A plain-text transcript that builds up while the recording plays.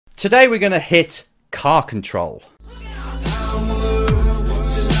Today we're going to hit car control.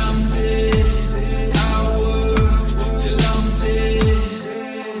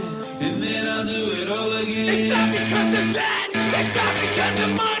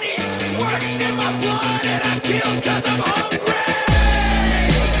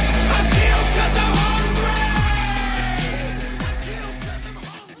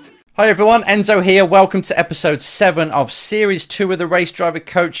 Hi everyone, Enzo here. Welcome to episode 7 of series 2 of the Race Driver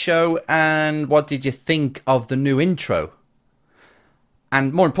Coach Show. And what did you think of the new intro?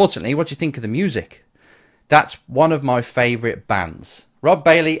 And more importantly, what do you think of the music? That's one of my favourite bands, Rob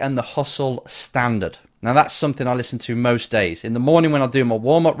Bailey and the Hustle Standard. Now that's something I listen to most days. In the morning when I do my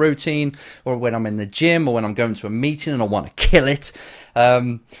warm-up routine, or when I'm in the gym, or when I'm going to a meeting and I want to kill it,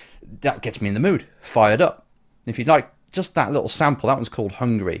 that gets me in the mood, fired up. If you'd like just that little sample, that one's called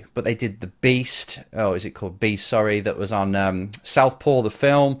Hungry, but they did the Beast, is it called Beast, sorry, that was on Southpaw, the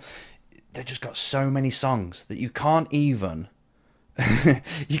film. They just got so many songs that you can't even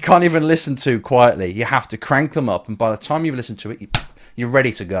listen to quietly. You have to crank them up, and by the time you've listened to it, you're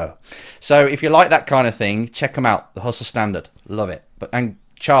ready to go. So if you like that kind of thing, check them out, the Hustle Standard. Love it. And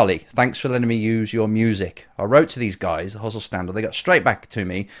Charlie, thanks for letting me use your music. I wrote to these guys, the Hustle Standard. They got straight back to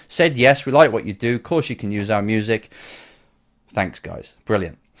me, said, yes, we like what you do. Of course you can use our music. Thanks, guys.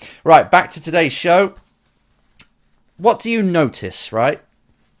 Brilliant. Right, back to today's show. What do you notice, right,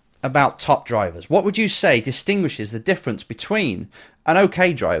 about top drivers? What would you say distinguishes the difference between an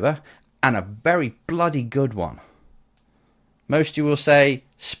okay driver and a very bloody good one? Most of you will say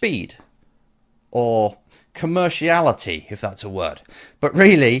speed or commerciality, if that's a word. But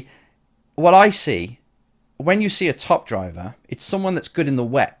really, what I see, when you see a top driver, it's someone that's good in the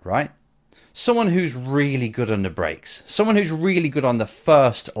wet, right? Someone who's really good on the brakes. Someone who's really good on the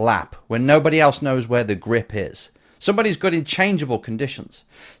first lap when nobody else knows where the grip is. Somebody who's good in changeable conditions.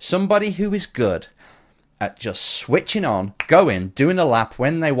 Somebody who is good at just switching on, going, doing a lap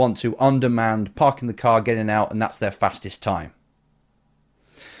when they want to, on demand, parking the car, getting out, and that's their fastest time.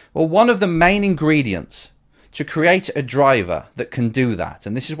 Well, one of the main ingredients to create a driver that can do that,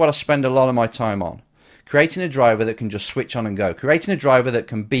 and this is what I spend a lot of my time on, creating a driver that can just switch on and go, creating a driver that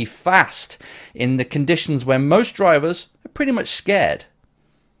can be fast in the conditions where most drivers are pretty much scared.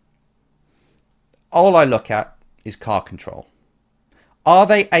 All I look at is car control. Are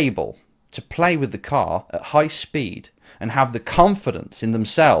they able to play with the car at high speed and have the confidence in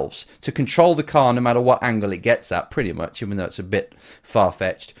themselves to control the car no matter what angle it gets at, pretty much, even though it's a bit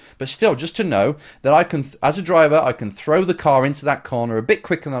far-fetched. But still, just to know that I can, as a driver, I can throw the car into that corner a bit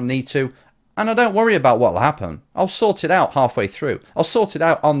quicker than I need to, and I don't worry about what will happen. I'll sort it out halfway through. I'll sort it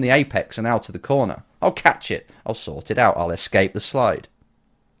out on the apex and out of the corner. I'll catch it. I'll sort it out. I'll escape the slide.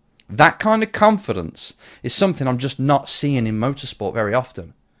 That kind of confidence is something I'm just not seeing in motorsport very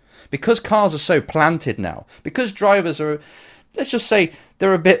often. Because cars are so planted now, because drivers are, let's just say,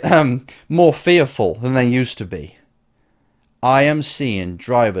 they're a bit more fearful than they used to be. I am seeing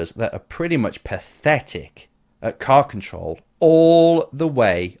drivers that are pretty much pathetic at car control all the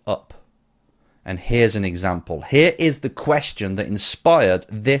way up. And here's an example. Here is the question that inspired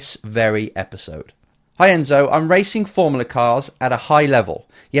this very episode. Hi Enzo, I'm racing Formula cars at a high level,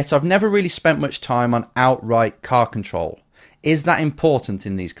 yet I've never really spent much time on outright car control. Is that important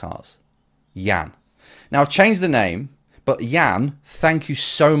in these cars? Jan. Now, I've changed the name, but Jan, thank you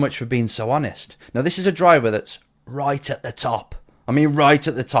so much for being so honest. Now, this is a driver that's right at the top. I mean, right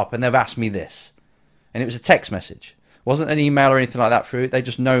at the top, and they've asked me this. And it was a text message. It wasn't an email or anything like that through it. They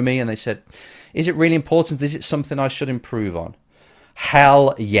just know me, and they said, is it really important? Is it something I should improve on?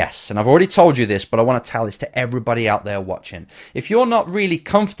 Hell yes. And I've already told you this, but I want to tell this to everybody out there watching. If you're not really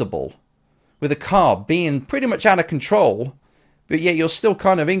comfortable with a car being pretty much out of control, but yet you're still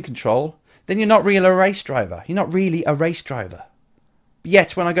kind of in control, then you're not really a race driver. You're not really a race driver.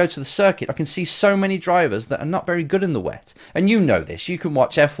 Yet when I go to the circuit, I can see so many drivers that are not very good in the wet. And you know this. You can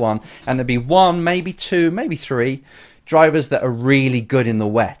watch F1 and there'll be 1, maybe 2, maybe 3 drivers that are really good in the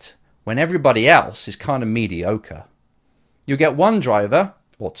wet, when everybody else is kind of mediocre. You'll get 1 driver,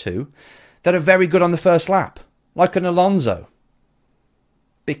 or 2, that are very good on the first lap, like an Alonso.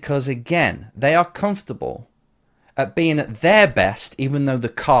 Because again, they are comfortable at being at their best, even though the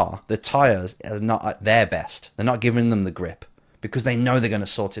car, the tyres, are not at their best. They're not giving them the grip because they know they're going to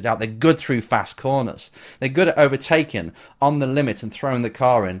sort it out. They're good through fast corners. They're good at overtaking on the limit and throwing the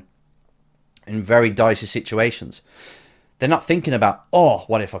car in very dicey situations. They're not thinking about, oh,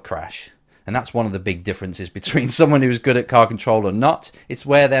 what if I crash? And that's one of the big differences between someone who's good at car control or not. It's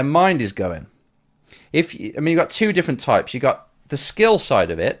where their mind is going. You've got 2 different types. You've got the skill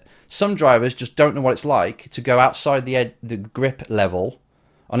side of it. Some drivers just don't know what it's like to go outside the grip level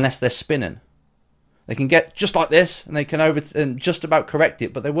unless they're spinning. They can get just like this, and they can and just about correct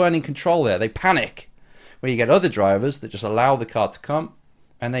it, but they weren't in control there. They panic. Where you get other drivers that just allow the car to come,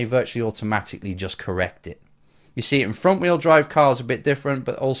 and they virtually automatically just correct it. You see it in front-wheel drive cars a bit different,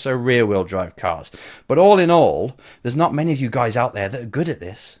 but also rear-wheel drive cars. But all in all, there's not many of you guys out there that are good at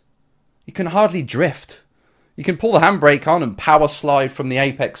this. You can hardly drift. You can pull the handbrake on and power slide from the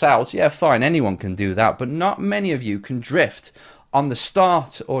apex out. Yeah, fine, anyone can do that, but not many of you can drift on the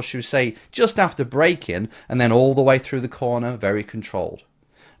start, or should we say, just after braking, and then all the way through the corner, very controlled.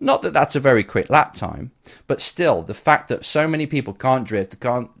 Not that that's a very quick lap time, but still, the fact that so many people can't drift, they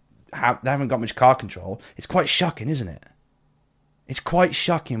haven't got much car control, it's quite shocking, isn't it? It's quite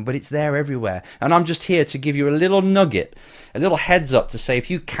shocking, but it's there everywhere. And I'm just here to give you a little nugget, a little heads up to say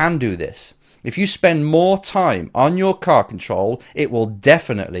if you can do this, if you spend more time on your car control, it will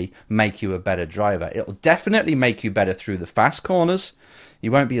definitely make you a better driver. It will definitely make you better through the fast corners.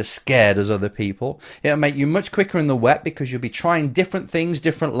 You won't be as scared as other people. It'll make you much quicker in the wet because you'll be trying different things,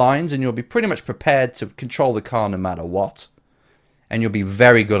 different lines, and you'll be pretty much prepared to control the car no matter what. And you'll be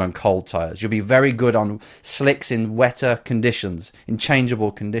very good on cold tyres. You'll be very good on slicks in wetter conditions, in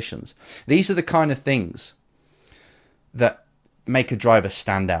changeable conditions. These are the kind of things that make a driver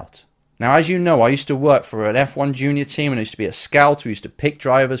stand out. Now, as you know, I used to work for an F1 junior team, and I used to be a scout. We used to pick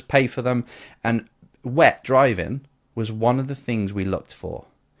drivers, pay for them, and wet driving was one of the things we looked for.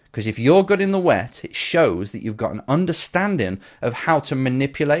 Because if you're good in the wet, it shows that you've got an understanding of how to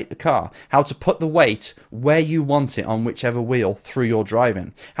manipulate the car, how to put the weight where you want it on whichever wheel through your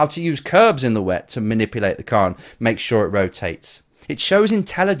driving, how to use curbs in the wet to manipulate the car and make sure it rotates. It shows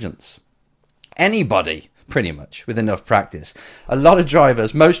intelligence. Anybody, pretty much, with enough practice. A lot of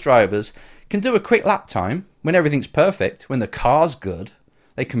drivers, most drivers, can do a quick lap time when everything's perfect, when the car's good.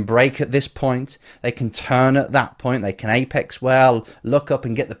 They can brake at this point, they can turn at that point, they can apex well, look up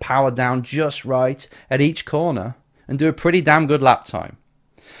and get the power down just right at each corner and do a pretty damn good lap time.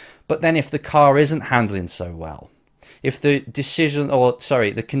 But then if the car isn't handling so well, if the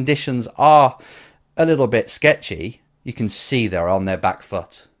the conditions are a little bit sketchy, you can see they're on their back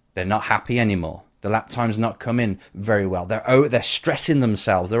foot. They're not happy anymore. The lap time's not coming very well. They're stressing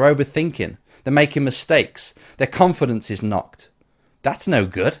themselves, they're overthinking, they're making mistakes, their confidence is knocked. That's no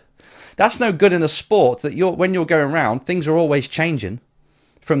good. That's no good in a sport that when you're going around, things are always changing.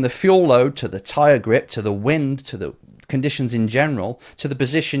 From the fuel load to the tyre grip to the wind to the conditions in general to the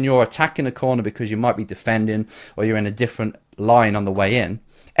position you're attacking a corner because you might be defending or you're in a different line on the way in.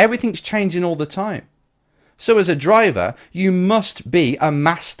 Everything's changing all the time. So as a driver, you must be a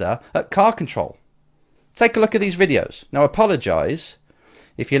master at car control. Take a look at these videos. Now, I apologise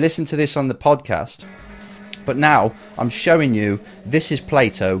if you listen to this on the podcast, but now I'm showing you, this is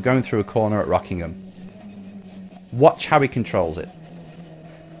Plato going through a corner at Rockingham. Watch how he controls it.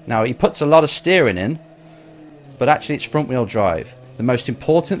 Now, he puts a lot of steering in, but actually it's front wheel drive. The most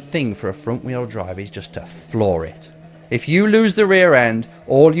important thing for a front wheel drive is just to floor it. If you lose the rear end,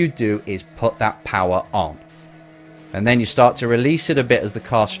 all you do is put that power on. And then you start to release it a bit as the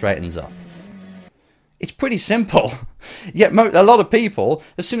car straightens up. It's pretty simple. Yet a lot of people,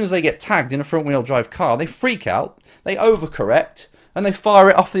 as soon as they get tagged in a front-wheel drive car, they freak out, they overcorrect, and they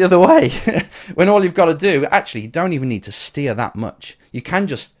fire it off the other way. When all you've got to do, actually, you don't even need to steer that much. You can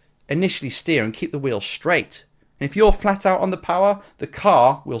just initially steer and keep the wheel straight. And if you're flat out on the power, the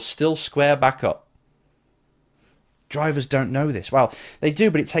car will still square back up. Drivers don't know this. Well, they do,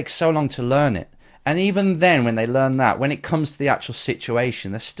 but it takes so long to learn it. And even then, when they learn that, when it comes to the actual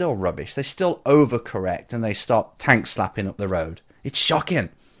situation, they're still rubbish. They still overcorrect and they start tank slapping up the road. It's shocking.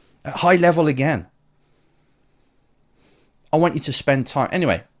 At high level again. I want you to spend time.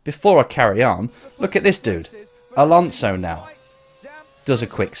 Anyway, before I carry on, look at this dude. Alonso now does a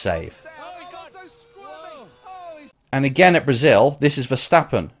quick save. And again at Brazil, this is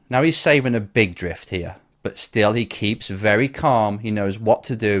Verstappen. Now he's saving a big drift here. But still, he keeps very calm. He knows what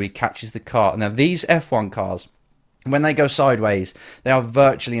to do. He catches the car. Now, these F1 cars, when they go sideways, they are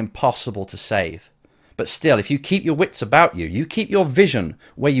virtually impossible to save. But still, if you keep your wits about you, you keep your vision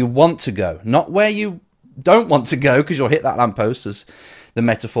where you want to go, not where you don't want to go, because you'll hit that lamppost, as the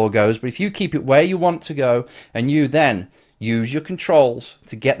metaphor goes. But if you keep it where you want to go, and you then use your controls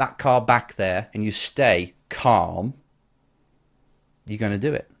to get that car back there, and you stay calm, you're going to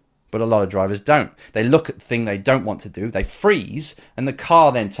do it. But a lot of drivers don't. They look at the thing they don't want to do, they freeze, and the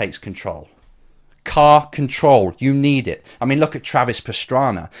car then takes control. Car control, you need it. I mean, look at Travis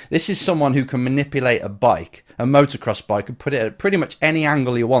Pastrana. This is someone who can manipulate a bike, a motocross bike, and put it at pretty much any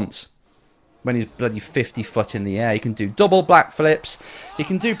angle he wants. When he's bloody 50 foot in the air, he can do double black flips. He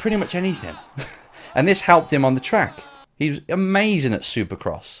can do pretty much anything. And this helped him on the track. He was amazing at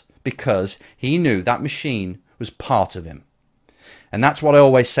Supercross because he knew that machine was part of him. And that's what I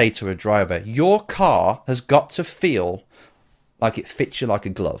always say to a driver. Your car has got to feel like it fits you like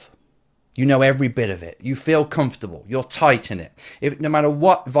a glove. You know every bit of it. You feel comfortable. You're tight in it. No matter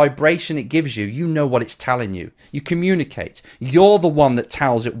what vibration it gives you, you know what it's telling you. You communicate. You're the one that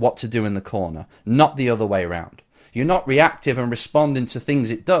tells it what to do in the corner, not the other way around. You're not reactive and responding to things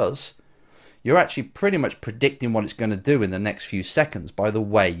it does. You're actually pretty much predicting what it's going to do in the next few seconds by the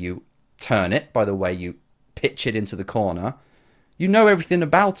way you turn it, by the way you pitch it into the corner. You know everything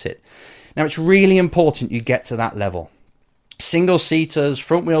about it. Now, it's really important you get to that level. Single-seaters,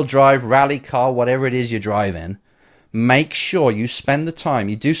 front-wheel drive, rally car, whatever it is you're driving, make sure you spend the time.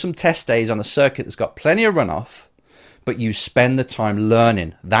 You do some test days on a circuit that's got plenty of runoff, but you spend the time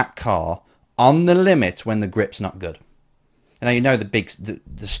learning that car on the limit when the grip's not good. And now you know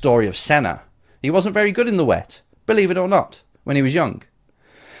the story of Senna. He wasn't very good in the wet, believe it or not, when he was young.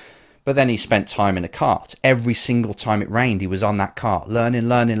 But then he spent time in a kart. Every single time it rained, he was on that kart,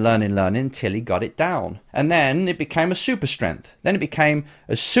 learning until he got it down. And then it became a super strength. Then it became,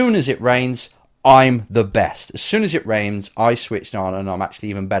 as soon as it rains, I'm the best. As soon as it rains, I switched on and I'm actually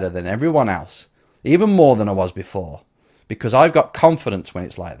even better than everyone else. Even more than I was before. Because I've got confidence when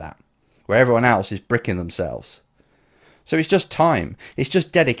it's like that, where everyone else is bricking themselves. So it's just time. It's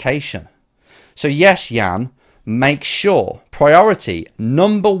just dedication. So yes, Jan, make sure, priority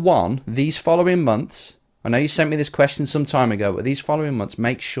number one, these following months, I know you sent me this question some time ago, but these following months,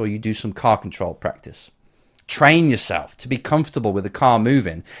 make sure you do some car control practice. Train yourself to be comfortable with the car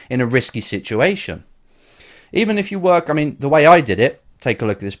moving in a risky situation. Even if you work, I mean, the way I did it, take a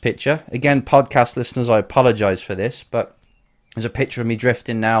look at this picture. Again, podcast listeners, I apologize for this, but there's a picture of me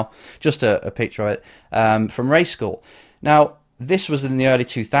drifting now, just a picture of it, from race school. Now, this was in the early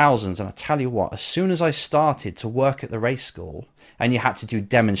 2000s, and I tell you what, as soon as I started to work at the race school, and you had to do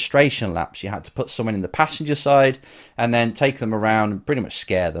demonstration laps, you had to put someone in the passenger side and then take them around and pretty much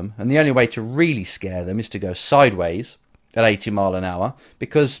scare them. And the only way to really scare them is to go sideways at 80 mile an hour,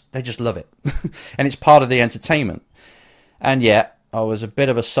 because they just love it. And it's part of the entertainment. And yet, I was a bit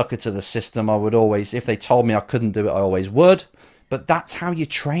of a sucker to the system. I would always, if they told me I couldn't do it, I always would. But that's how you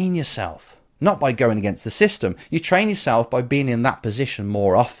train yourself. Not by going against the system. You train yourself by being in that position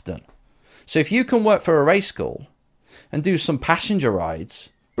more often. So if you can work for a race school and do some passenger rides,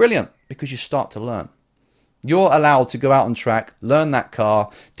 brilliant, because you start to learn. You're allowed to go out on track, learn that car,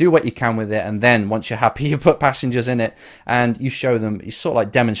 do what you can with it, and then once you're happy, you put passengers in it and you show them. It's sort of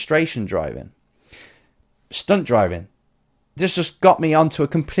like demonstration driving. Stunt driving. This just got me onto a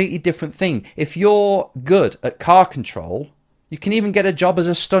completely different thing. If you're good at car control, you can even get a job as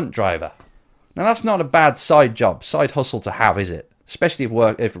a stunt driver. Now, that's not a bad side job, side hustle to have, is it? Especially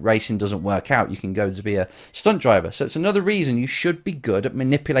if racing doesn't work out, you can go to be a stunt driver. So it's another reason you should be good at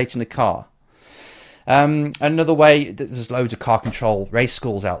manipulating a car. Another way, there's loads of car control race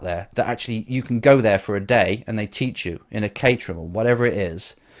schools out there that actually you can go there for a day and they teach you in a caterum or whatever it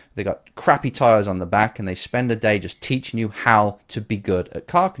is. They got crappy tyres on the back and they spend a day just teaching you how to be good at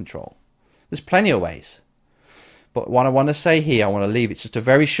car control. There's plenty of ways. But what I want to say here, I want to leave, it's just a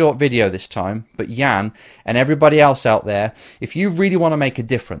very short video this time, but Jan and everybody else out there, if you really want to make a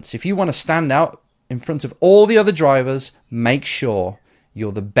difference, if you want to stand out in front of all the other drivers, make sure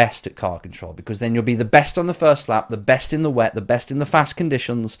you're the best at car control, because then you'll be the best on the first lap, the best in the wet, the best in the fast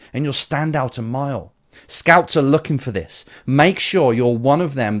conditions, and you'll stand out a mile. Scouts are looking for this. Make sure you're one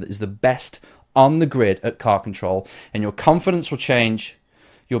of them that is the best on the grid at car control, and your confidence will change.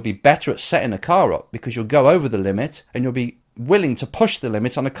 You'll be better at setting a car up because you'll go over the limit and you'll be willing to push the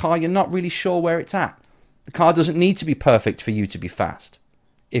limit on a car you're not really sure where it's at. The car doesn't need to be perfect for you to be fast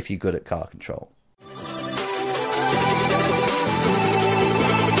if you're good at car control.